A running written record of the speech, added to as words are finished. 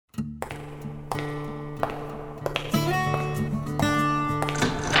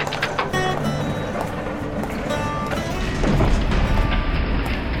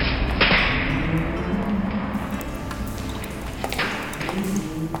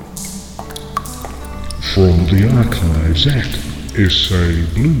From the archives at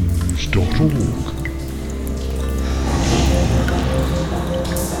sablues.org.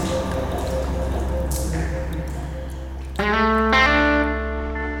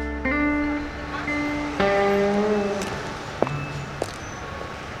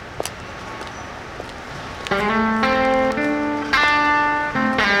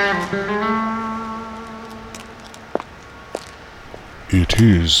 It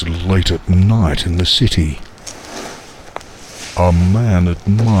is late at night in the city. A man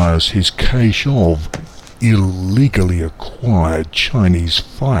admires his cache of illegally acquired Chinese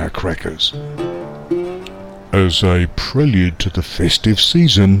firecrackers. As a prelude to the festive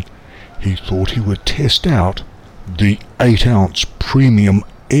season, he thought he would test out the 8-ounce premium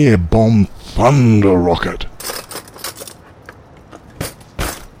air bomb Thunder Rocket.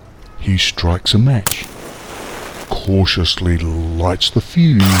 He strikes a match, cautiously lights the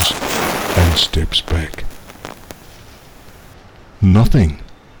fuse, and steps back. Nothing.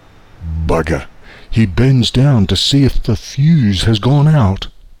 Bugger. He bends down to see if the fuse has gone out.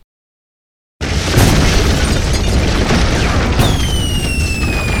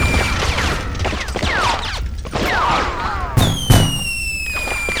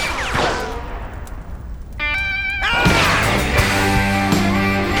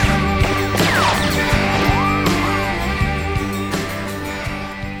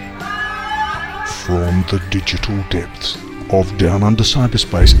 From the digital depths of Down Under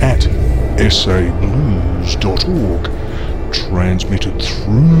Cyberspace at sablues.org, transmitted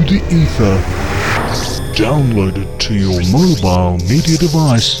through the ether, downloaded to your mobile media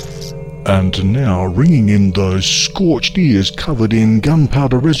device, and now ringing in those scorched ears covered in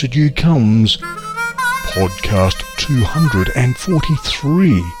gunpowder residue comes podcast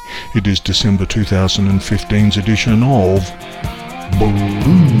 243. It is December 2015's edition of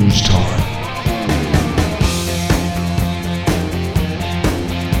Blues Time.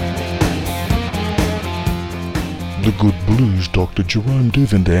 The good blues Dr. Jerome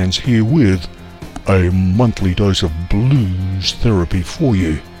Duvendans here with a monthly dose of blues therapy for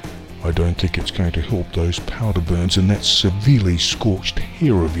you. I don't think it's going to help those powder burns in that severely scorched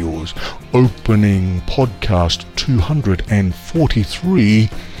hair of yours. Opening podcast 243,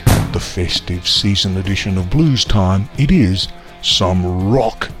 the festive season edition of Blues Time. It is some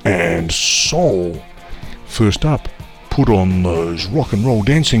rock and soul. First up, put on those rock and roll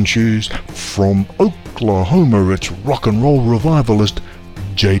dancing shoes. From Oklahoma, it's rock and roll revivalist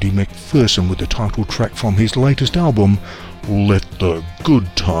J.D. McPherson with the title track from his latest album, Let the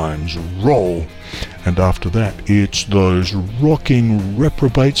Good Times Roll. And after that, it's those rocking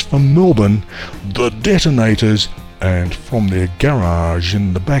reprobates from Melbourne, the Detonators, and from their garage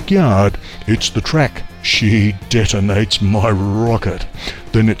in the backyard, it's the track She Detonates My Rocket.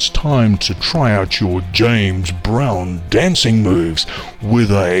 Then it's time to try out your James Brown dancing moves.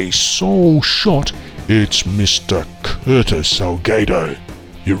 With a soul shot, it's Mr. Curtis Salgado.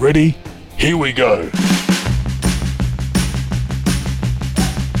 You ready? Here we go.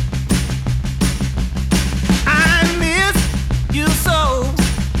 I miss you so.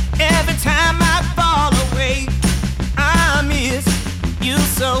 Every time I fall away, I miss you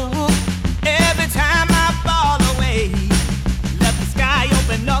so. Every time I fall away, let the sky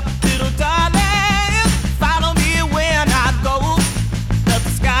open up, little darling. Follow me when I go. Let the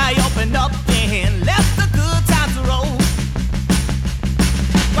sky open up and let the good times roll.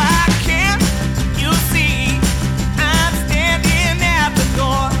 Why can't you see?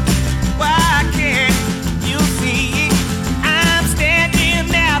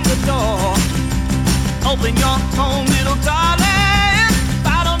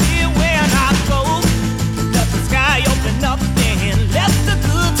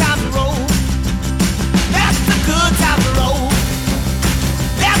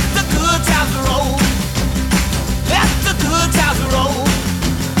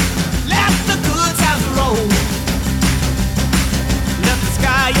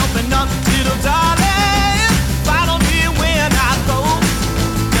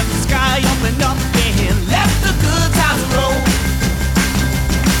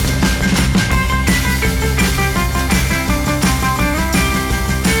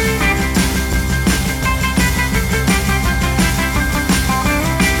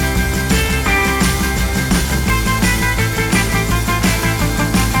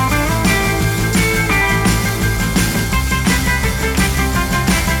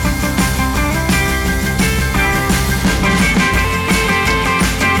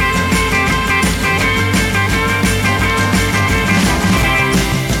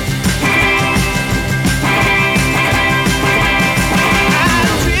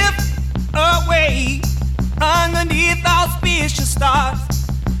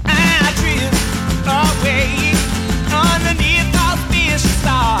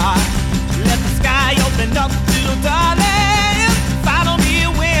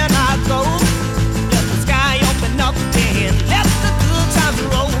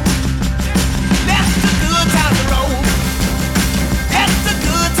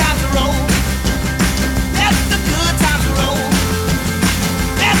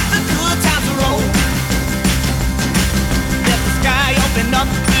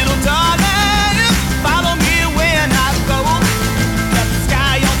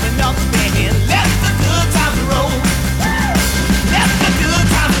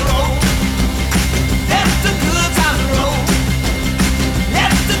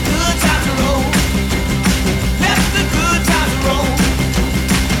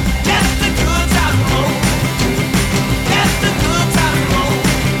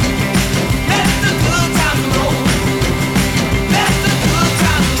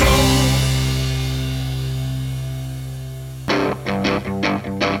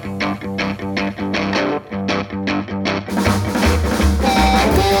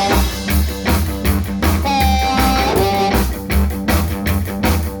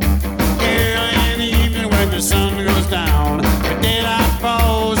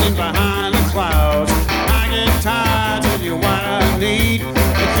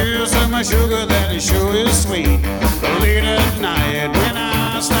 my sugar that it sure is sweet. But late at night when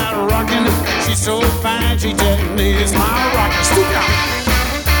I start rocking, she's so fine, she tells me it's my rocker. Stick out.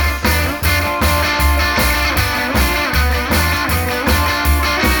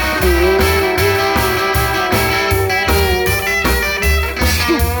 I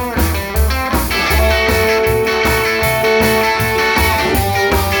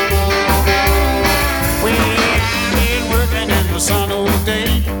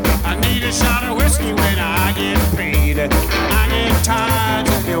get tired,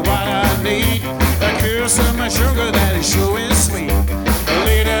 tell me what I need. A kiss of my sugar that sure is sweet.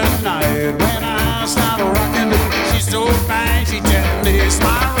 Late at night when I start rocking, she's so fine, she tells me it's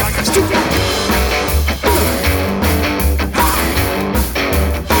my rocker.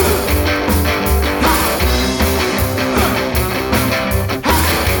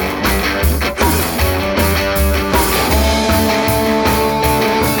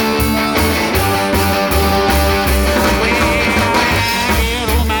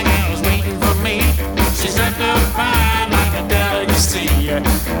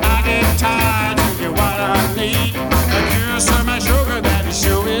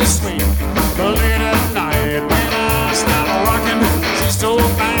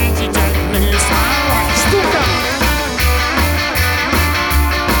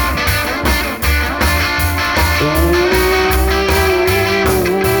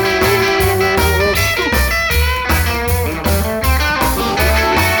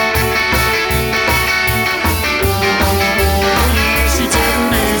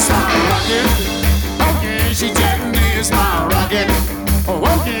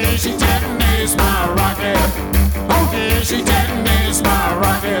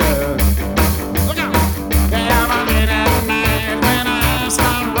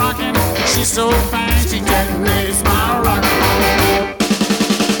 So fine, she just makes my rock.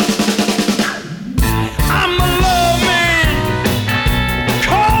 I'm the love man.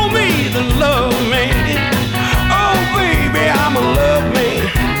 Call me the love man. Oh baby, I'm a love man.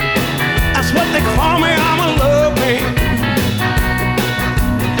 That's what they call me. I'm a love man.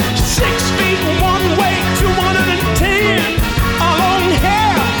 6 feet one way, 210. A long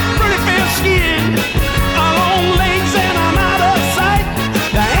hair, pretty fair skin. A long legs and I'm out of sight.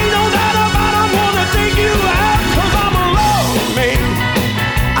 There ain't no doubt about I'm gonna take you out, 'cause I'm a love man.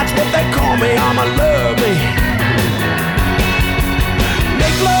 That's what they call me, I'm a love man.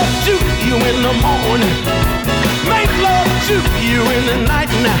 Make love to you in the morning. Make love to you in the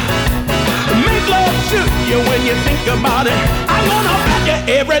night now. Make love to you when you think about it. I'm gonna bet you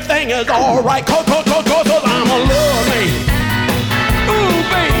everything is alright, 'cause I'm a love man. Ooh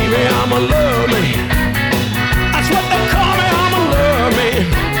baby, I'm a love man. That's what they call me, I'm a love man.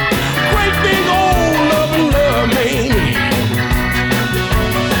 Great big old love man.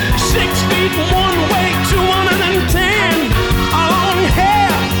 6 feet one way, 210. A long hair,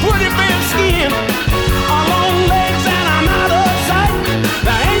 pretty fair skin. A long legs and I'm out of sight.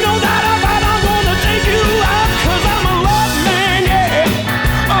 There ain't no doubt about I'm gonna take you out, 'cause I'm a love man,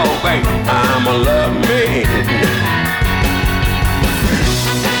 yeah. Oh baby, I'm a love man.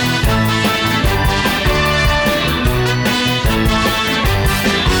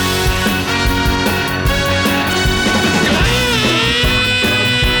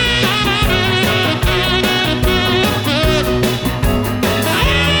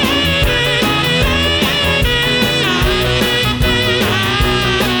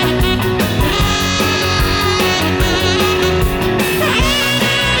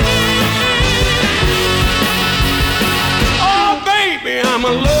 I'm a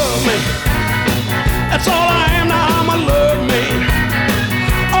love man. That's all I am now, I'm a love man.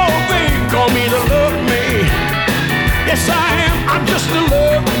 Oh, baby, call me the love man. Yes, I am, I'm just a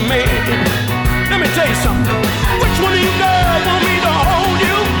love man. Let me tell you something. Which one of you girls want me to hold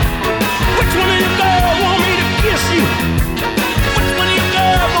you? Which one of you girls want me to kiss you? Which one of you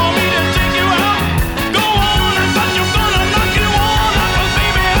girls want me to take you out? Go on, I thought you were gonna knock you on out, 'cause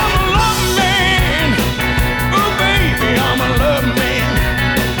baby, I'm a love man. Oh, baby, I'm a love man.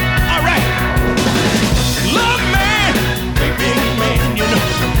 Love man, big man, you know.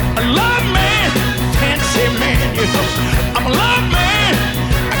 A love man, fancy man, you know. I'm a love man,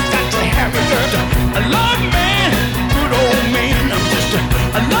 I got to have a girl. A love man, good old man.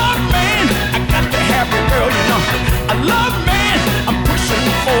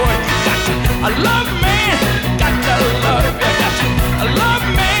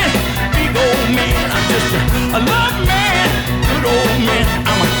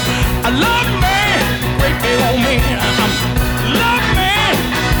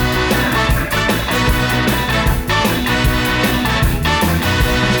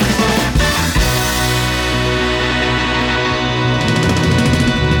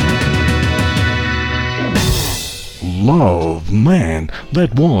 Love. Man,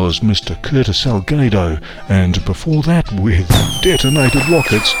 that was Mr. Curtis Salgado, and before that with Detonated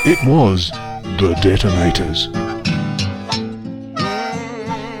Rockets, it was The Detonators.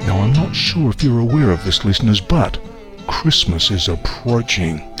 Now I'm not sure if you're aware of this, listeners, but Christmas is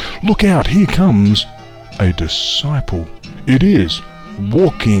approaching. Look out, here comes a disciple. It is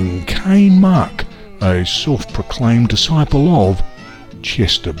Walking Cane Mark, a self-proclaimed disciple of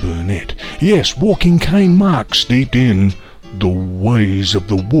Chester Burnett. Yes, Walking Cane Mark steeped in the ways of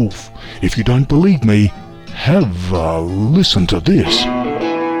the wolf. If you don't believe me, have a listen to this.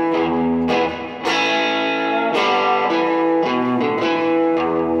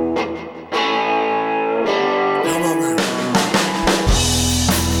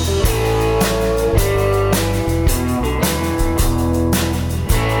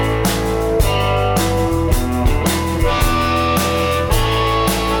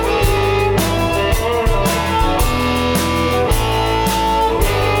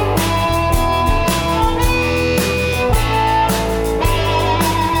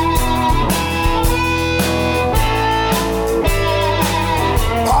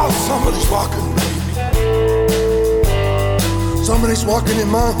 Somebody's walking in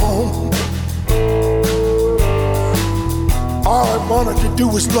my home. All I wanted to do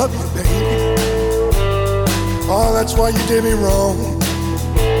was love you, baby. Oh, that's why you did me wrong.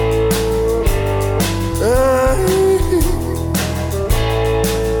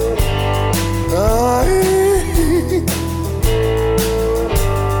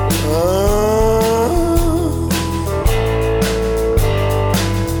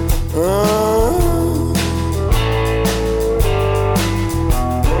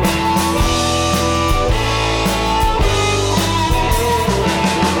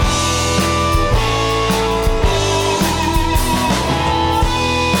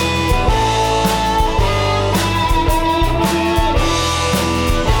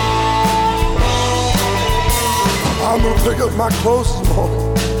 I'm gonna pick up my clothes this morning.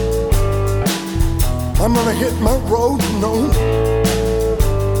 I'm gonna hit my road, you know.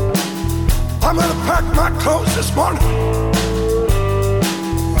 I'm gonna pack my clothes this morning.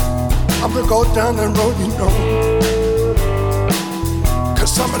 I'm gonna go down that road, you know.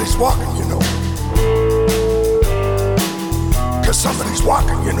 'Cause somebody's walking, you know. 'Cause somebody's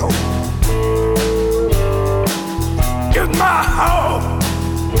walking, you know. In my home.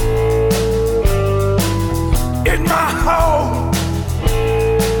 In my home.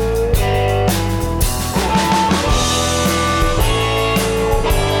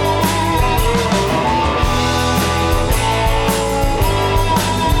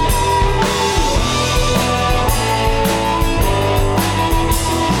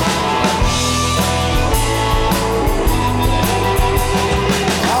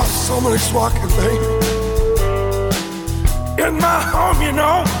 Oh, somebody's walking, baby. In my home, you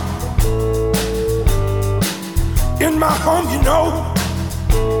know. In my home, you know.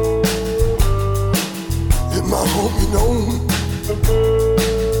 In my home, you know.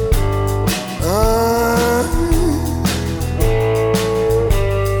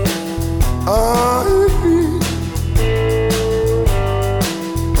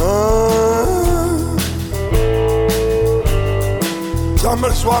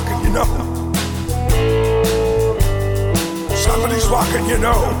 Somebody's walking, you know. Somebody's walking, you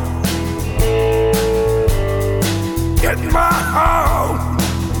know. In my home.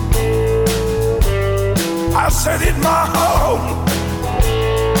 I said in my home.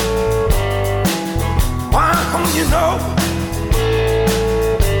 My home, you know.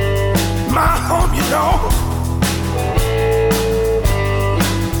 My home, you know.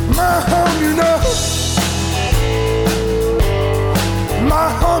 My home, you know. My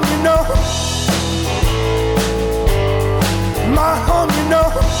home, you know. My home, you know.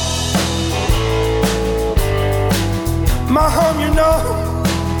 My home, you know.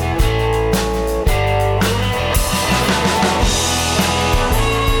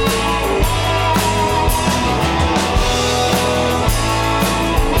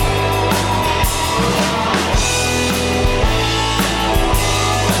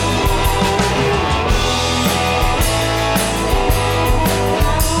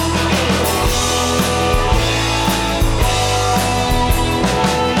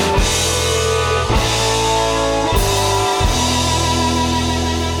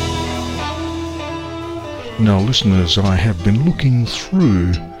 Now, listeners, I have been looking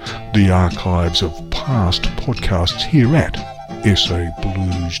through the archives of past podcasts here at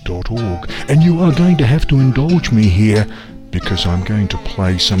sablues.org, and you are going to have to indulge me here because I'm going to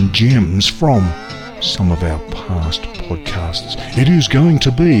play some gems from some of our past podcasts. It is going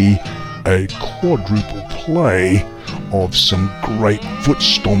to be a quadruple play of some great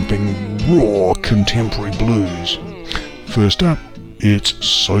foot-stomping, raw contemporary blues. First up, it's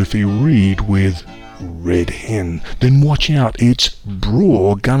Sophie Reed with Red Hen. Then watch out, it's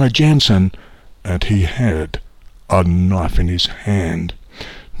Bror Gunnar Jansen, and he had a knife in his hand.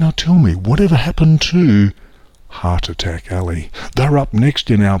 Now tell me, whatever happened to Heart Attack Alley? They're up next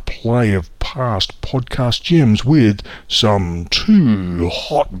in our play of past podcast gems with some Too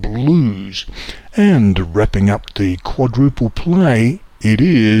Hot Blues. And wrapping up the quadruple play, it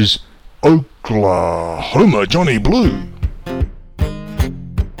is Oklahoma Johnny Blue.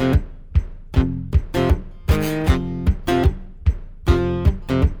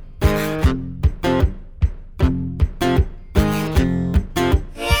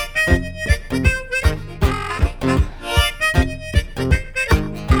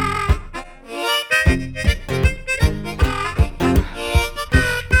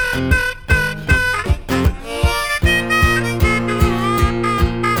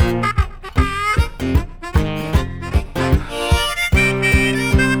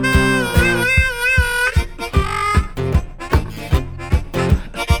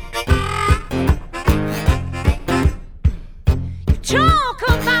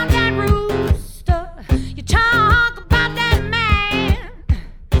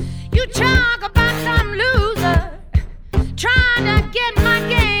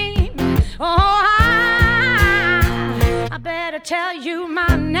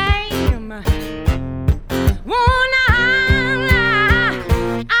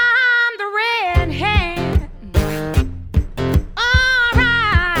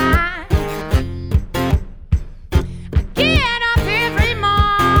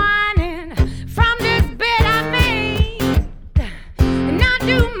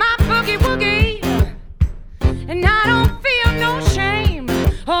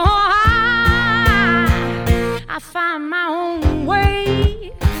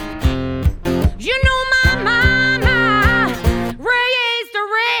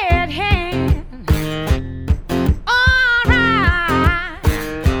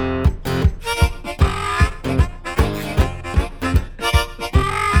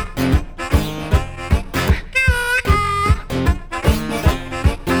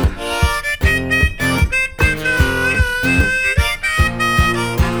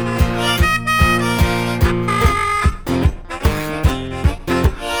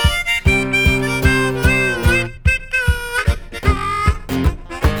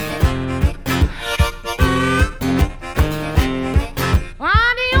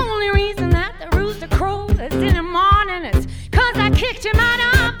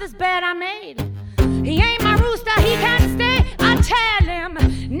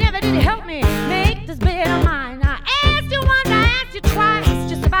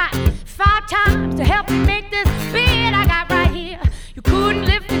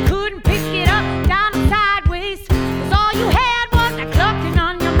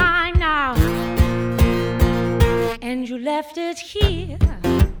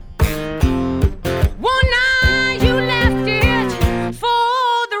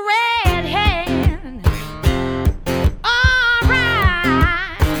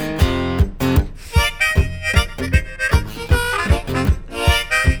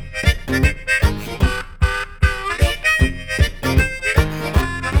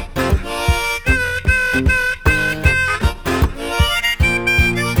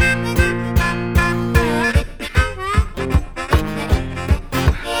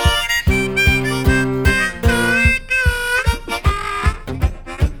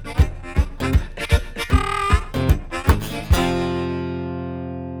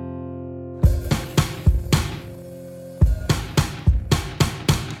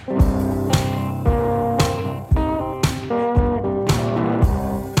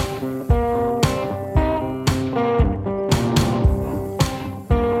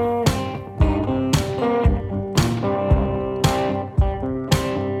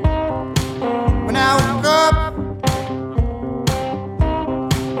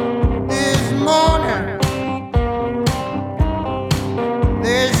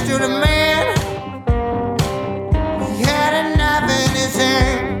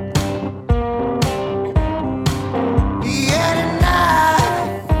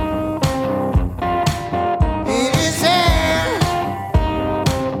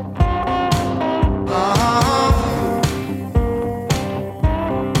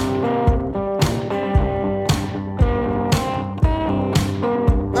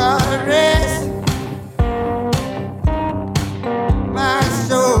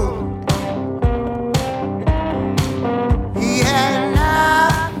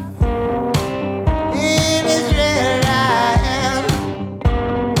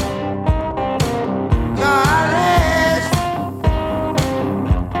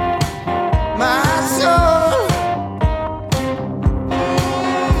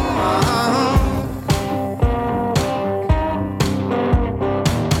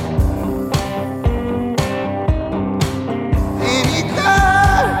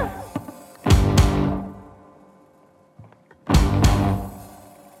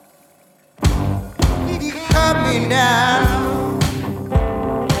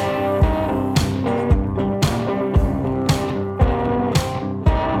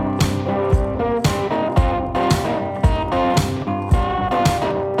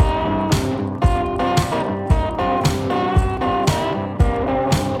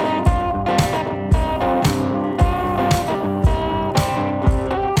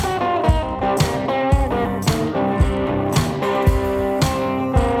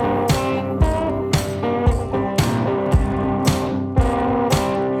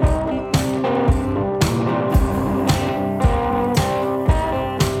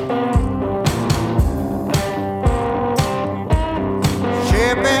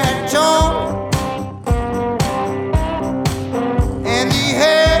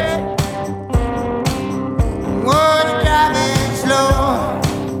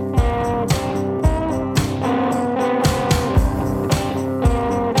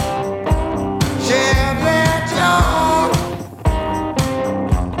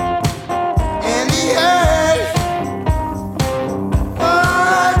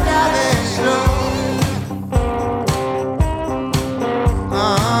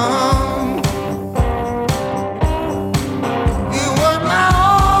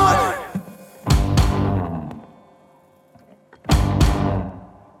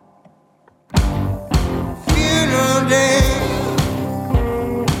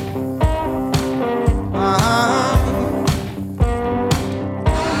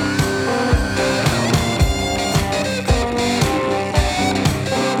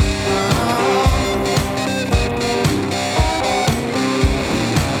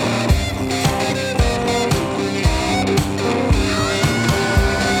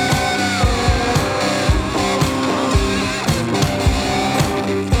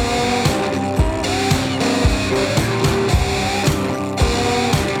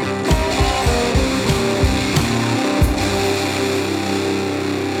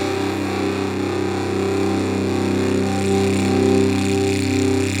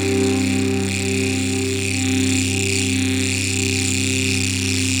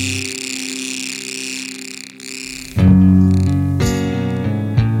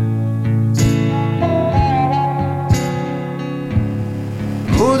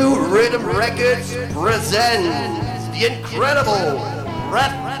 Rhythm Records presents the incredible,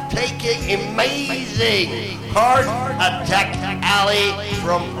 breathtaking, amazing Heart Attack Alley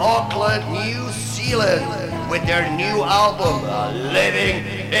from Auckland, New Zealand, with their new album, Living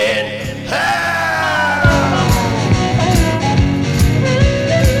in Hell!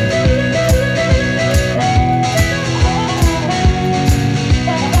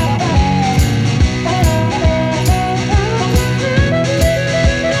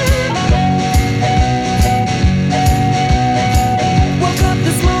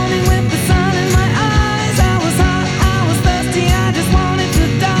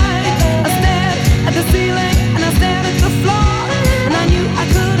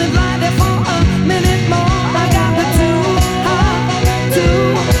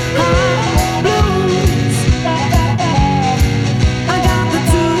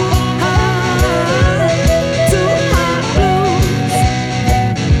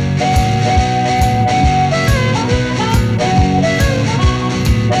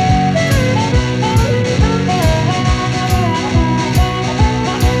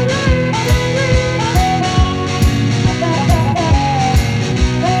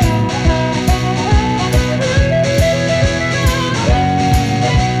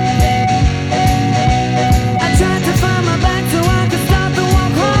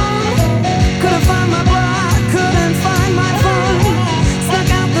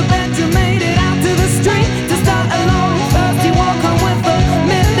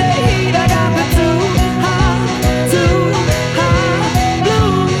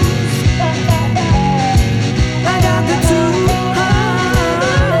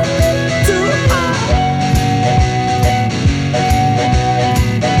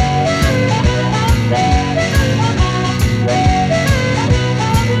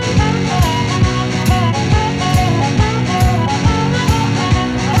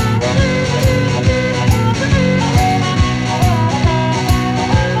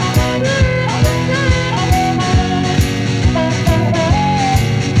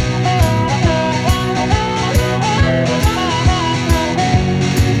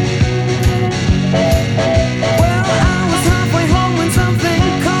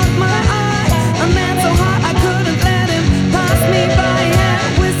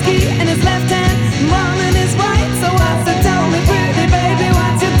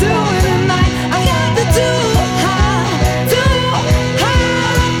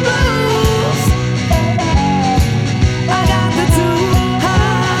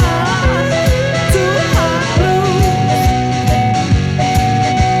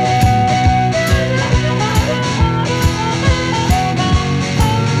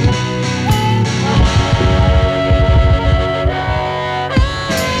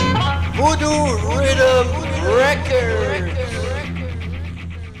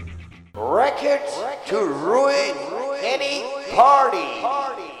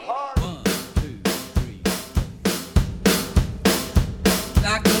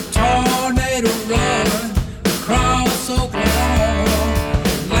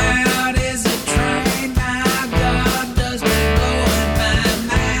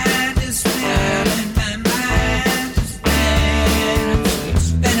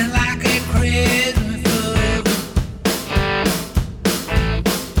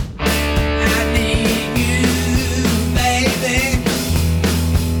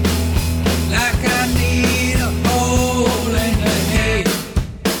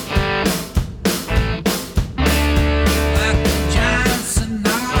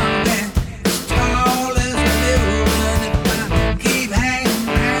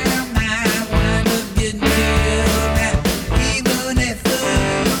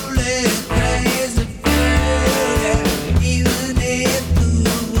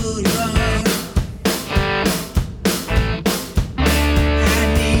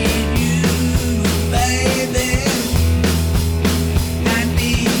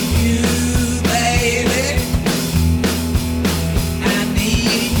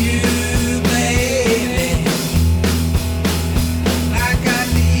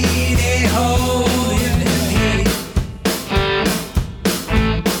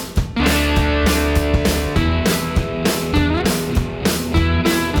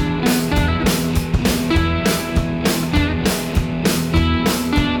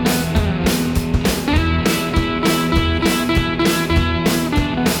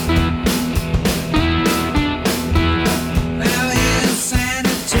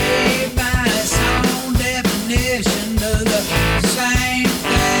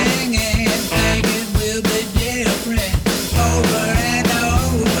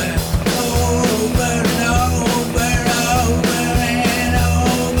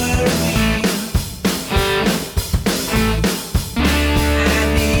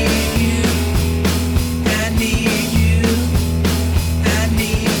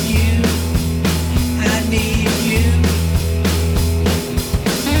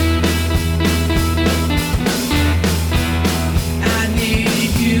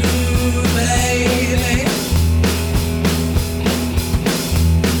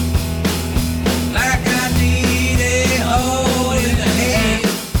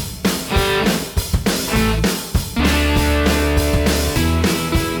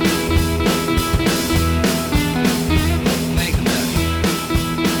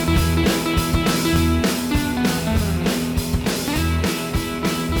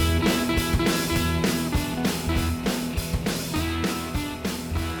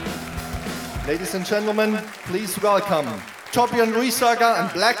 Ladies and gentlemen, please welcome Torbjørn Riesager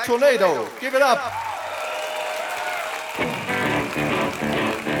and Black Tornado. Give it up.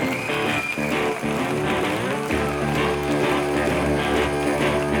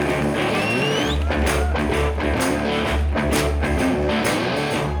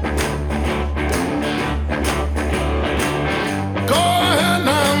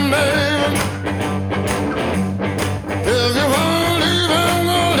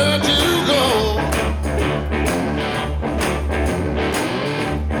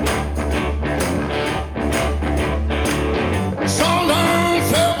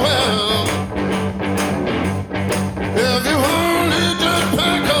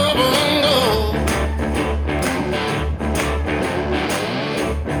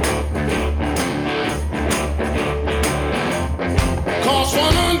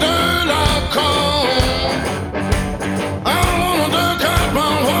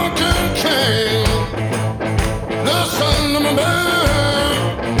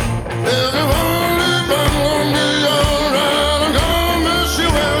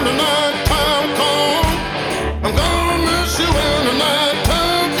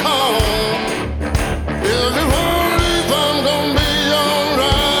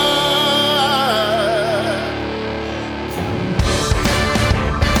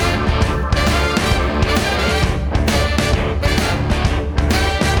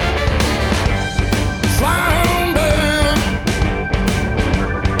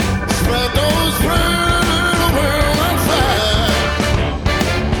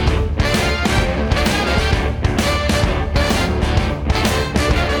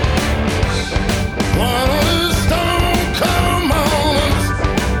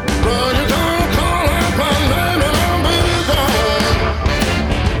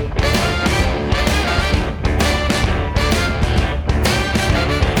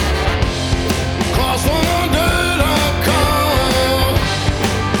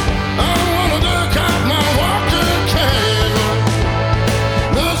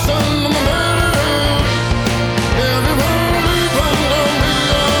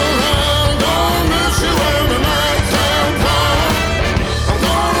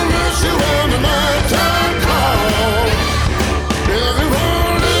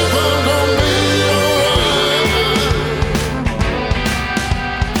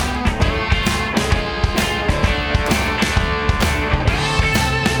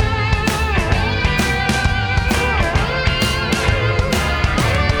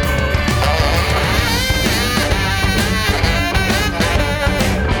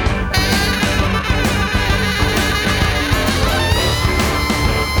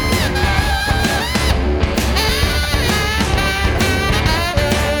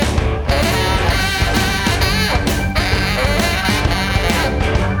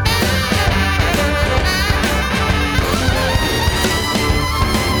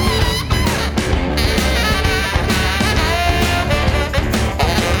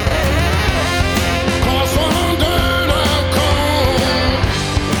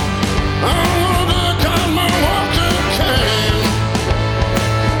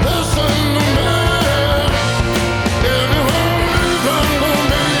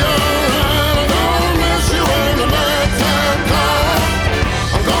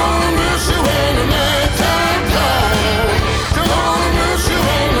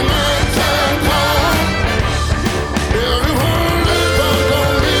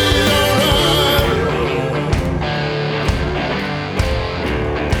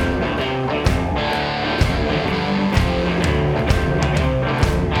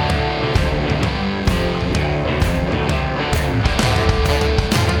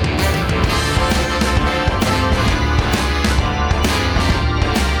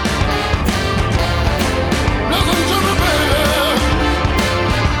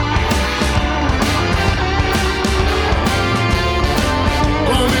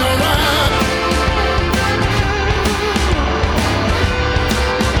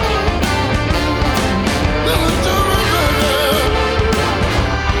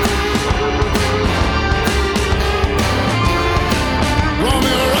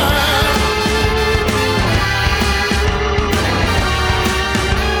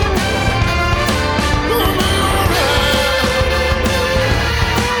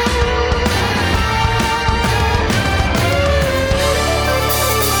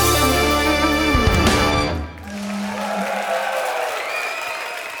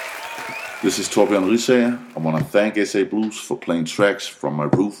 This is Torbjørn Riesager. I want to thank SA Blues for playing tracks from my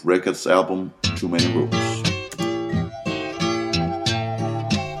Roof Records album, Too Many Roads.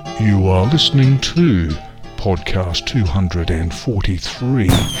 You are listening to podcast 243.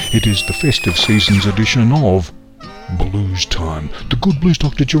 It is the festive season's edition of Blues Time. The good blues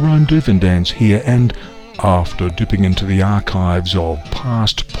Dr. Jerome Duvendans here, and after dipping into the archives of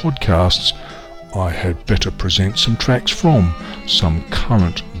past podcasts, I had better present some tracks from some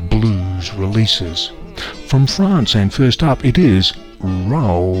current blues releases. From France, and first up it is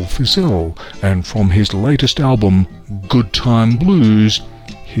Raoul Fizel, and from his latest album Good Time Blues,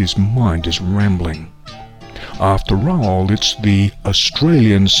 His Mind is Rambling. After Raoul, it's the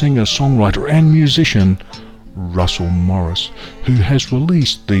Australian singer-songwriter and musician Russell Morris, who has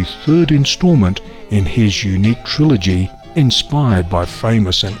released the third instalment in his unique trilogy inspired by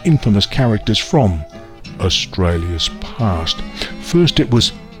famous and infamous characters from Australia's past. First it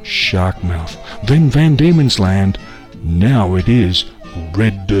was Sharkmouth, then Van Diemen's Land, now it is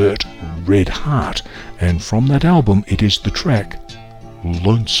Red Dirt, Red Heart, and from that album it is the track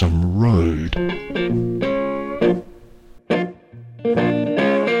Lonesome Road.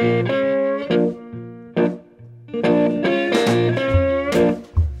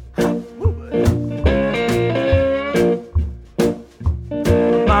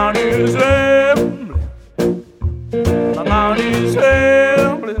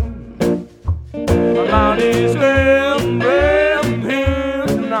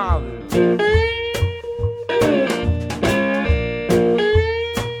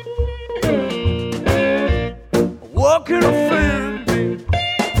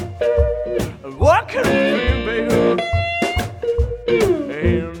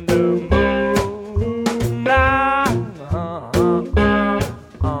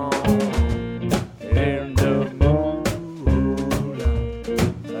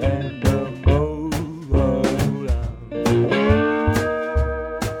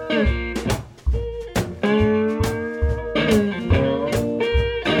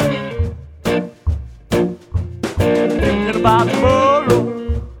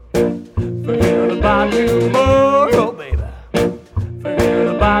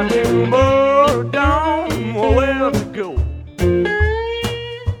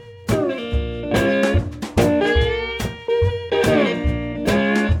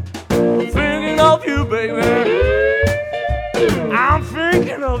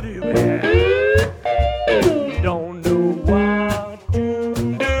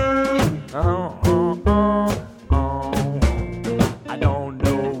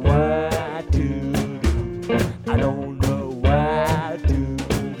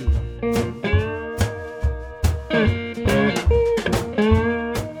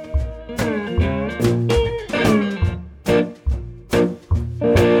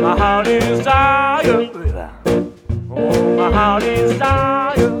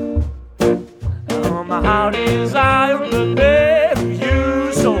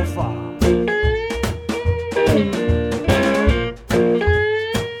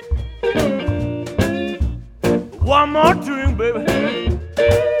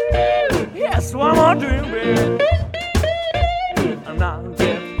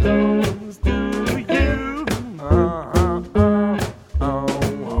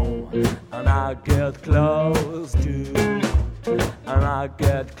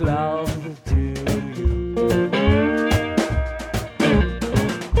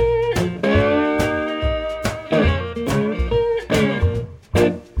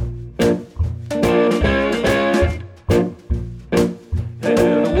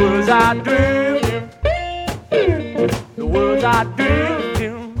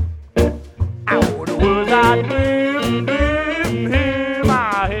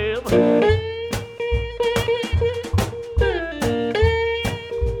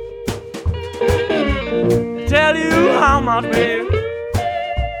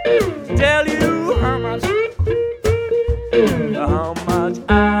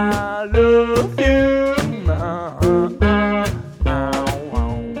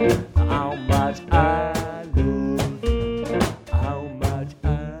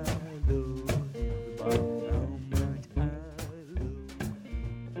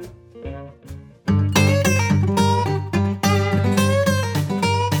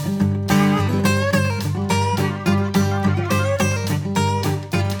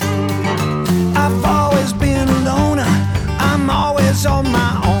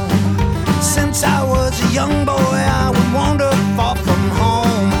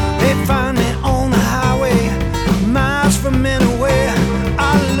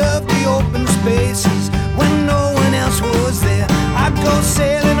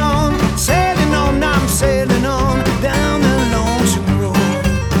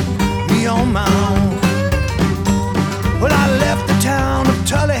 Well, I left the town of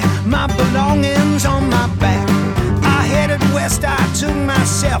Tully, my belongings on my back.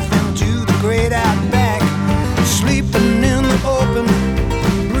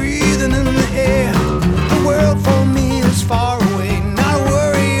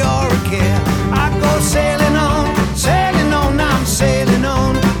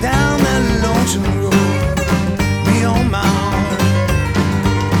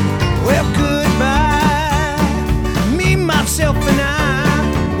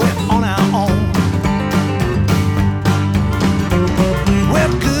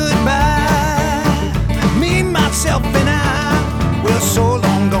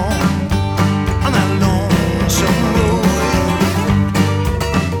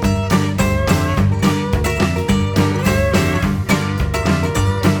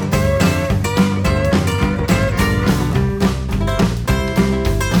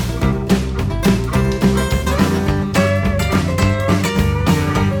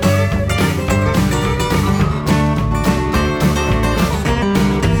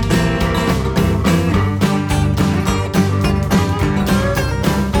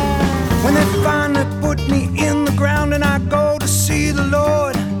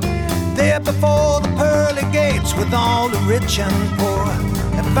 There before the pearly gates with all the rich and poor.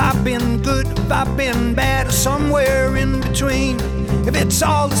 Have I been good, have I been bad, or somewhere in between? If it's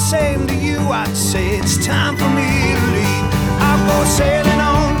all the same to you, I'd say it's time for me to leave. I'll go sailing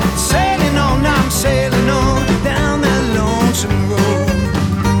on, I'm sailing on down that lonesome road,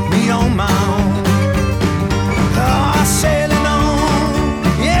 me on my own. Oh, sailing on,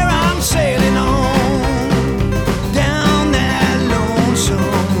 yeah, I'm sailing on down that lonesome road.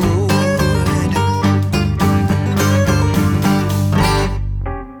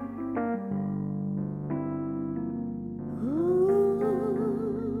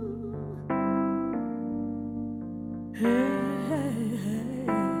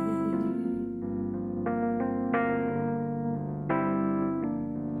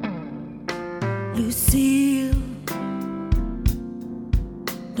 Lucille,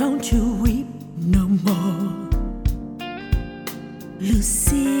 don't you weep no more.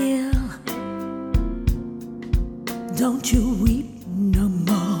 Lucille, don't you weep no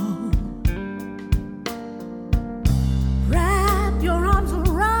more. Wrap your arms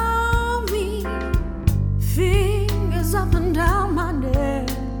around me, fingers up and down my neck.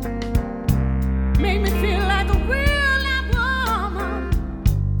 Make me feel like a real live woman,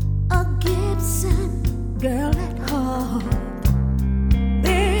 a Gibson girl at heart.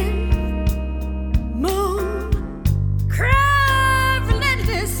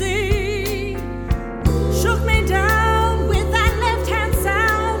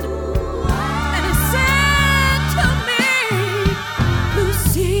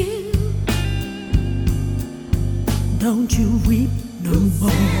 Don't you weep no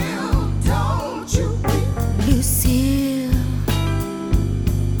more. Don't you weep, Lucille.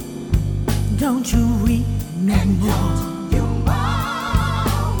 Don't you weep no more.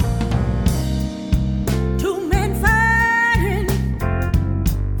 Two men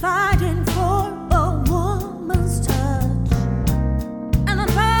fighting for a woman's touch, and a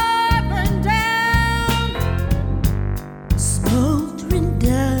fire burned down, smoldering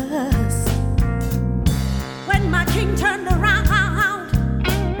dust. When my king turned around,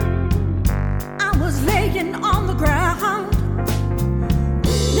 I was laying on the ground.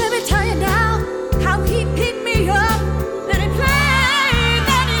 Let me tell you now how he picked me up. Then he played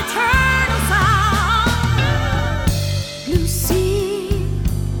that eternal song. Lucille,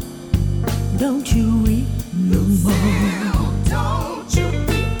 don't you weep no more. Don't you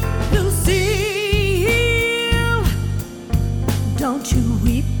weep, Lucille. Don't you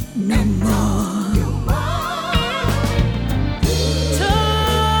weep no more.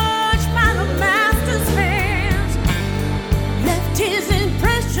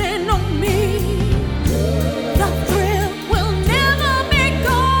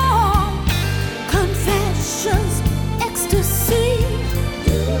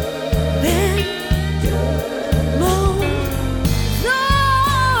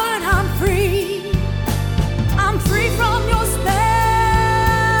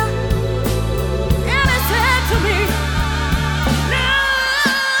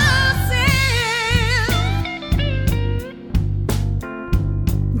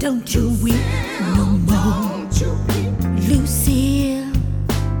 Don't you weep no more, Lucille.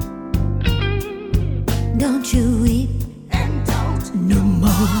 Don't you weep and don't no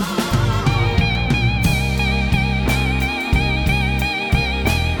more.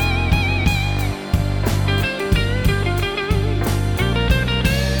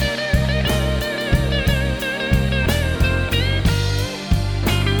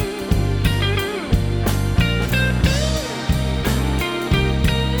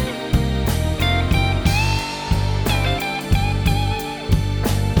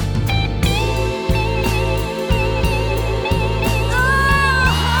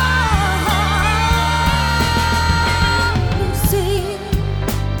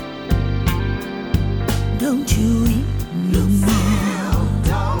 Don't you weep no more.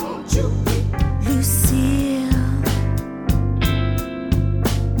 Don't you weep, Lucille.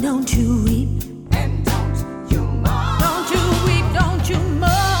 Don't you weep and don't you mourn. Don't you weep, don't you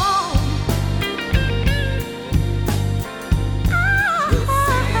mourn. Don't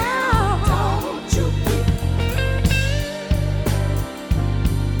you weep.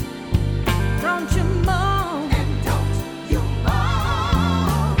 Don't you mourn and don't you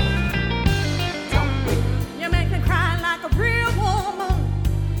mourn. Don't weep. You make me cry like a real woman.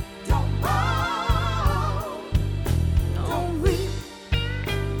 Don't mourn. Don't weep,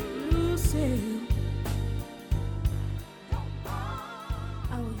 Lucille.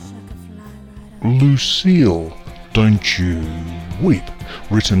 I wish I could fly right up. Lucille, don't you weep.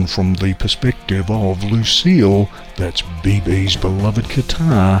 Written from the perspective of Lucille, that's BB's beloved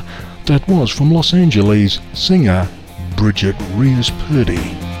guitar, That was from Los Angeles singer Bridget Rears-Purdy.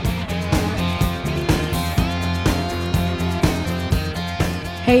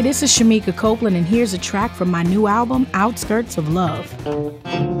 Hey, this is Shamika Copeland, and here's a track from my new album, Outskirts of Love.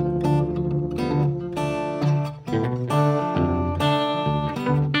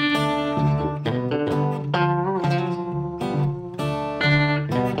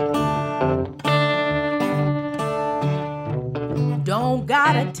 Don't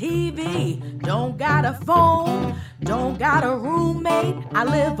got a TV, don't got a phone, don't got a roommate, I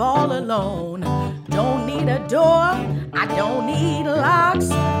live all alone. Don't need a door, I don't need locks,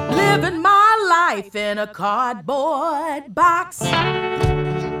 living my life in a cardboard box.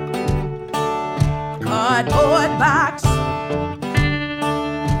 Cardboard box.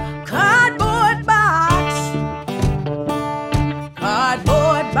 Cardboard box.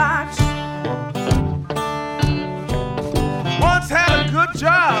 Cardboard box. Once had a good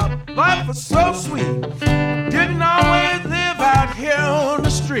job, life was so sweet. Didn't always live out here on the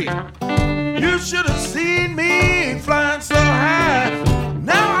street. You should have seen me flying so high.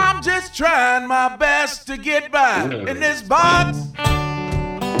 Now I'm just trying my best to get by in this box.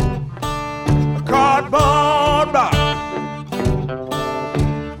 A cardboard box.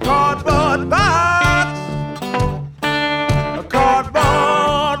 Cardboard box. A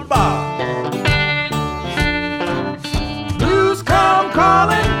cardboard box. Blues come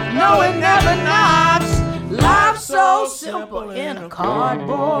calling, no it never knocks. Life's so simple in a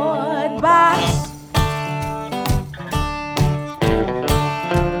cardboard box.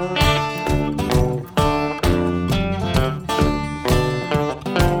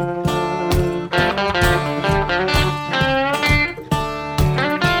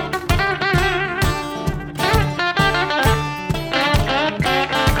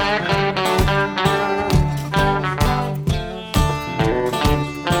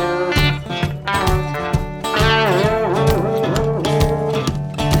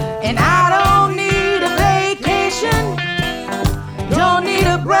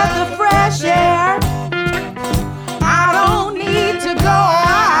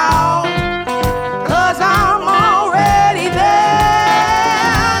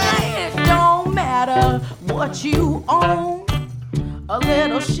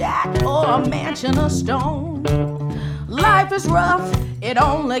 A stone. Life is rough, it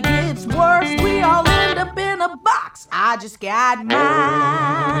only gets worse. We all end up in a box. I just got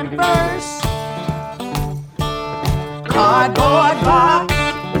mine first. Cardboard box.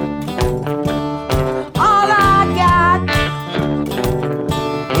 All I got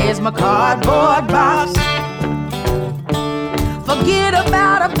is my cardboard box. Forget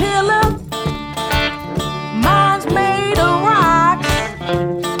about a pillow. Mine's made of rocks.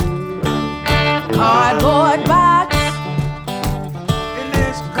 Cardboard box. In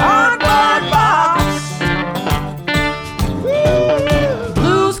this cardboard box.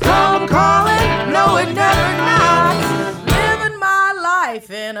 Blues come calling, no it never knocks. Living my life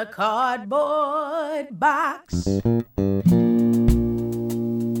in a cardboard box.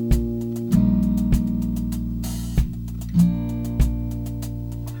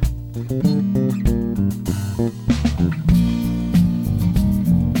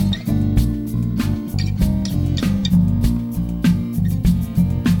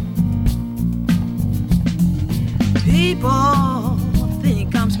 People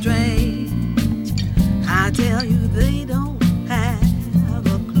think I'm strange. I tell you they don't have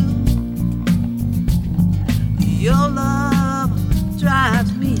a clue. Your love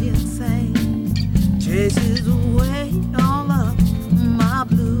drives me insane, chases away all of my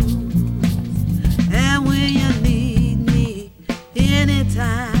blues. And when you need me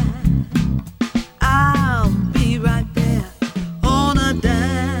anytime, I'll be right there on a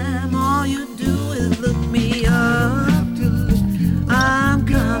dime. All you do is look me up. I'm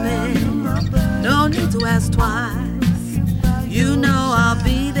coming, no need to ask twice. You know I'll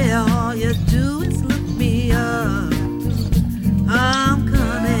be there, all you do is look me up. I'm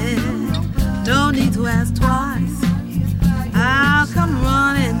coming, no need to ask twice. I'll come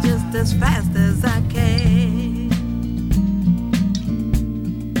running just as fast as I can.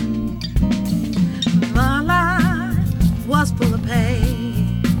 My life was full of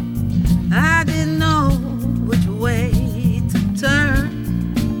pain. I didn't know which way to turn,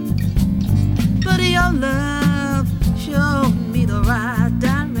 but your love showed me the right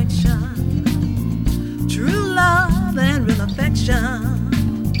direction. True love and real affection.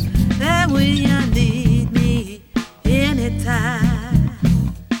 And when you need me anytime,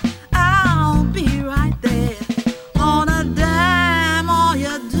 I'll be right there on a dime. All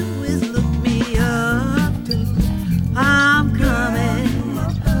you do is look me up. I'm coming,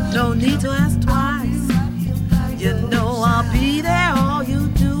 no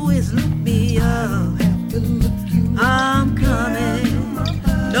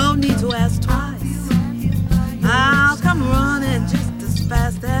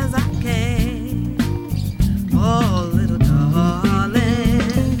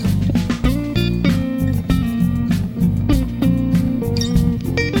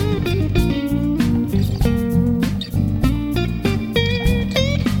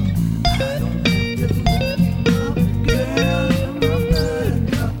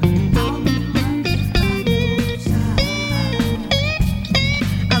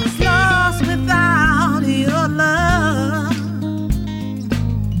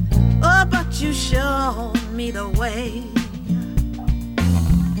you showed me the way.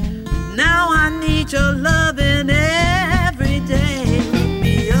 Now I need your loving every day. Look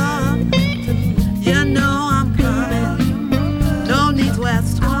me up, you know I'm coming. No need to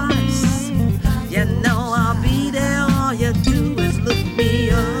ask twice. You know I'll be there. All you do is look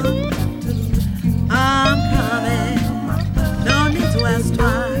me up. I'm coming. No need to ask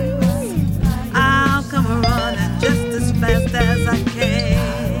twice. I'll come running just as fast as I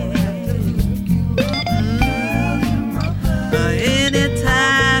can.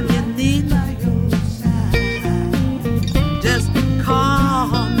 Anytime you need me, just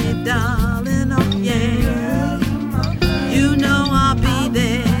call me, darling. Oh yeah, you know I'll be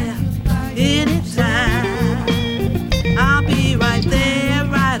there. Anytime, I'll be right there,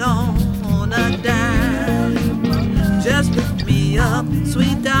 right on a dime. Just pick me up,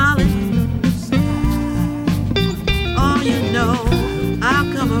 sweet darling. Oh, you know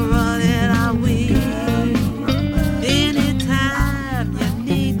I'll come running, I will. Anytime you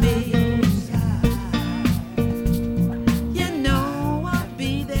need me, you know I'll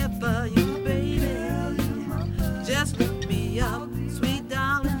be there for you, baby. Just pick me up, sweet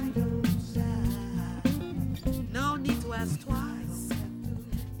darling. No need to ask twice.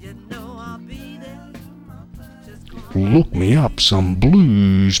 You know I'll be there. Look Me Up, some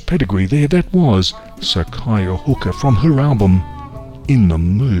blues pedigree there. That was Sakaya Hooker from her album In the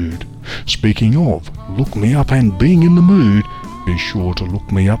Mood. Speaking of Look Me Up and being in the mood, be sure to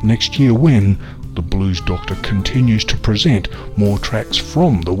look me up next year when the Blues Doctor continues to present more tracks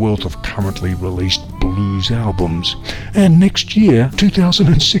from the wealth of currently released blues albums. And next year,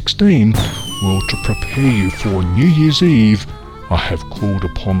 2016, well, to prepare you for New Year's Eve, I have called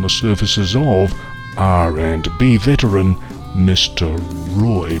upon the services of R&B veteran Mr.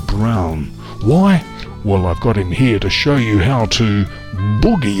 Roy Brown. Why? Well, I've got him here to show you how to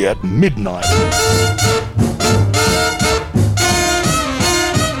boogie at midnight.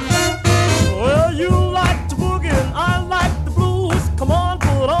 Well, you like to boogie and I like the blues. Come on,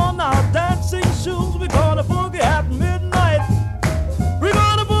 put on our dancing shoes. We're gonna boogie at midnight. We're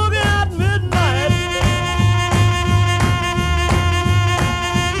gonna boogie at midnight.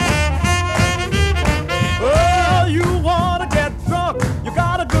 Well, you wanna get drunk, you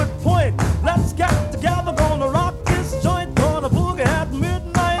got a good point. Let's get together, gonna rock this joint. Gonna boogie at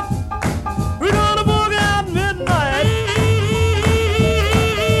midnight. We're gonna boogie at midnight.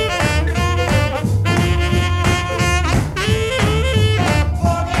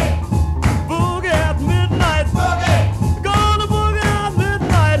 Boogie at midnight. We're gonna boogie at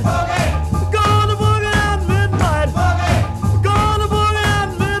midnight. We're gonna boogie at midnight. We're gonna boogie at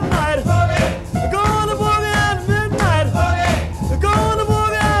midnight. We're gonna boogie at midnight. We're gonna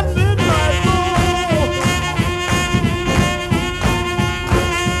boogie at midnight.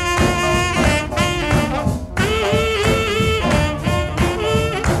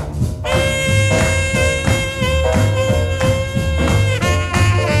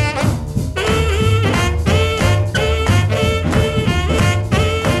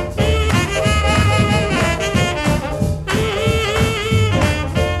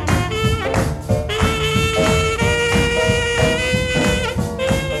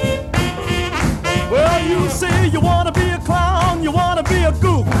 Well, you say you wanna be a clown, you wanna be a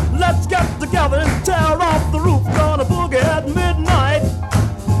goof. Let's get together and tear off the roof. Gonna boogie at midnight.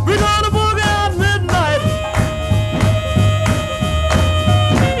 We're gonna boogie at midnight.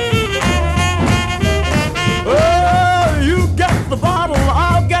 Oh, you get the bottle,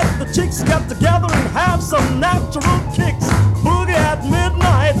 I'll get the chicks. Get together and have some natural kicks. Boogie at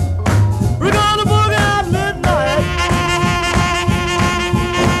midnight. We're gonna boogie at midnight.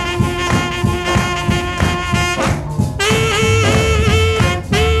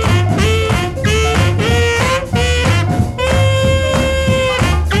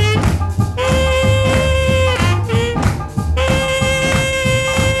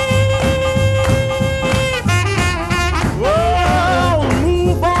 Well,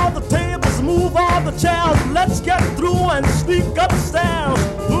 move all the tables, move all the chairs. Let's get through and sneak upstairs.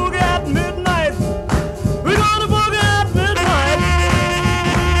 Boogie at midnight. We're gonna boogie at midnight.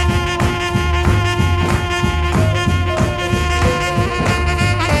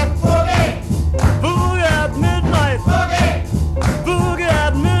 Boogie at midnight. Boogie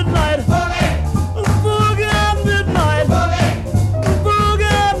at midnight. Boogie at midnight.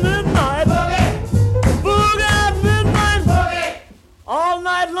 Boogie at midnight. Boogie at midnight. All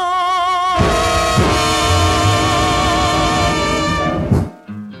night long.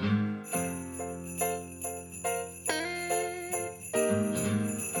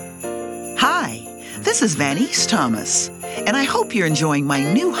 Hi, this is Van East Thomas. and I hope you're enjoying my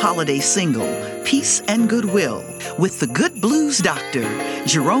new holiday single, Peace and Goodwill, with the Good Blues Doctor,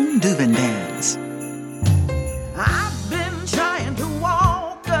 Jerome Duvendans. I've been trying to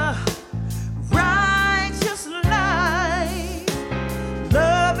walk a righteous life,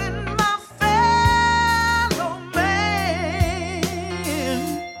 loving my fellow man.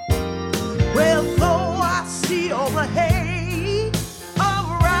 Well, though I see all the hate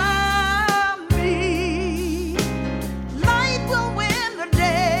around me, light will win the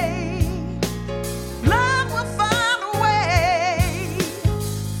day. Love will find a way.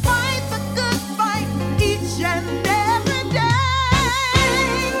 Fight the good fight each and every day.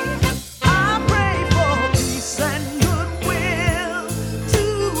 I pray for peace and goodwill to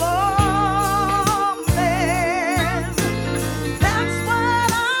all men. That's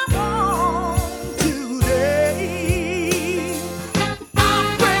what I want today. I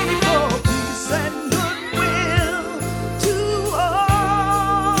pray for peace and goodwill to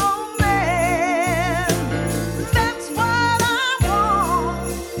all men. That's what I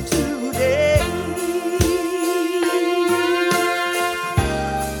want today.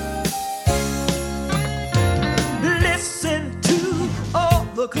 Listen to all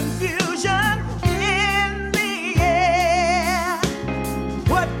the confusion in the air.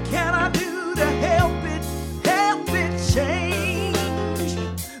 What can I do to help it change?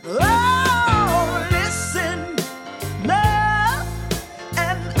 Oh, listen, love,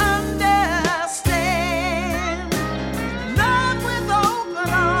 and understand. Love with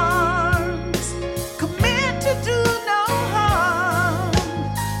open arms, commit to do no harm.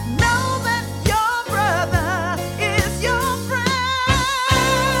 Know that your brother is your friend.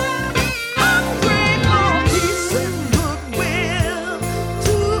 I pray for peace and goodwill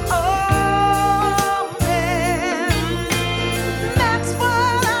to all men. That's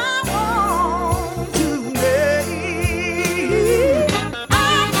what I want today. I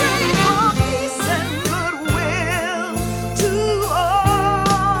pray for peace and goodwill to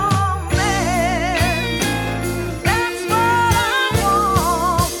all men. That's what I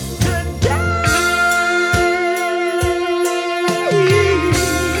want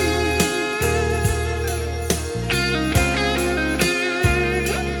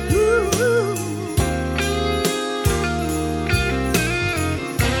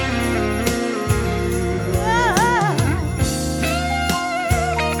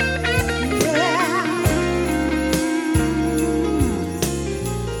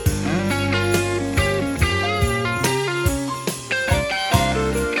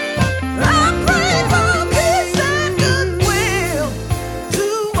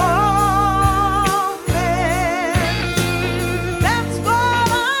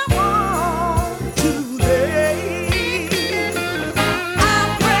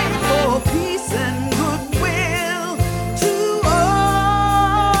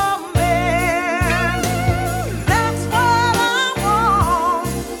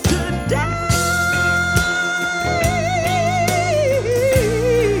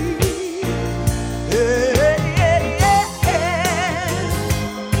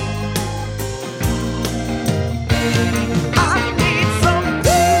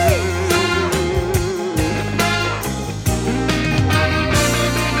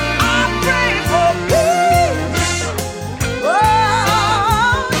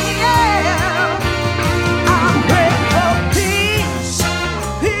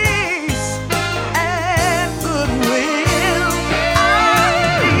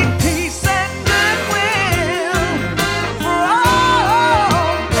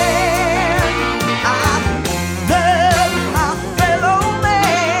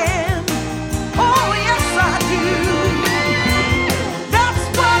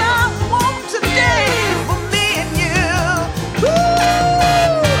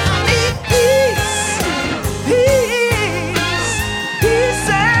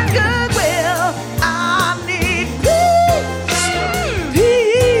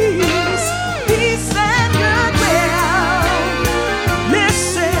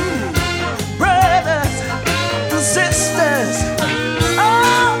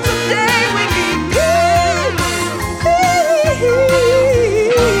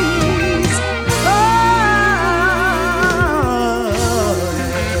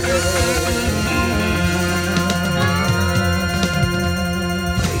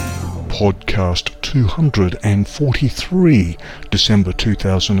Podcast 243, December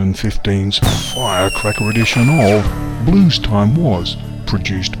 2015's Firecracker edition of Blues Time was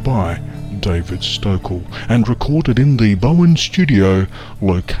produced by David Stokel and recorded in the Bowen Studio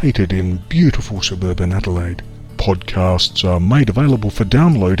located in beautiful suburban Adelaide. Podcasts are made available for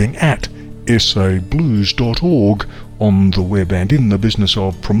downloading at sablues.org on the web and in the business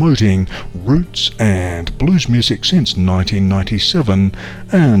of promoting roots and blues music since 1997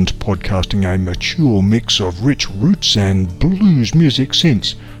 and podcasting a mature mix of rich roots and blues music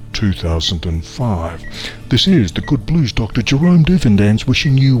since 2005. This is the Good Blues Doctor Jerome Duvendans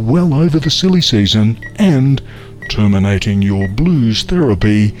wishing you well over the silly season and terminating your blues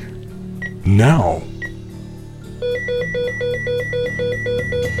therapy now.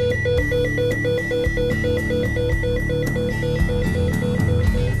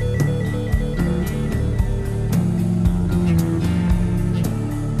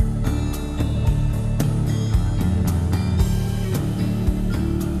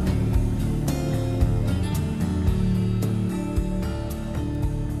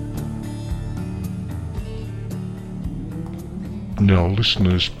 Now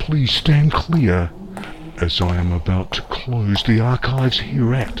listeners, please stand clear as I am about to close the archives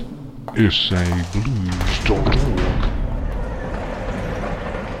here at sablues.org.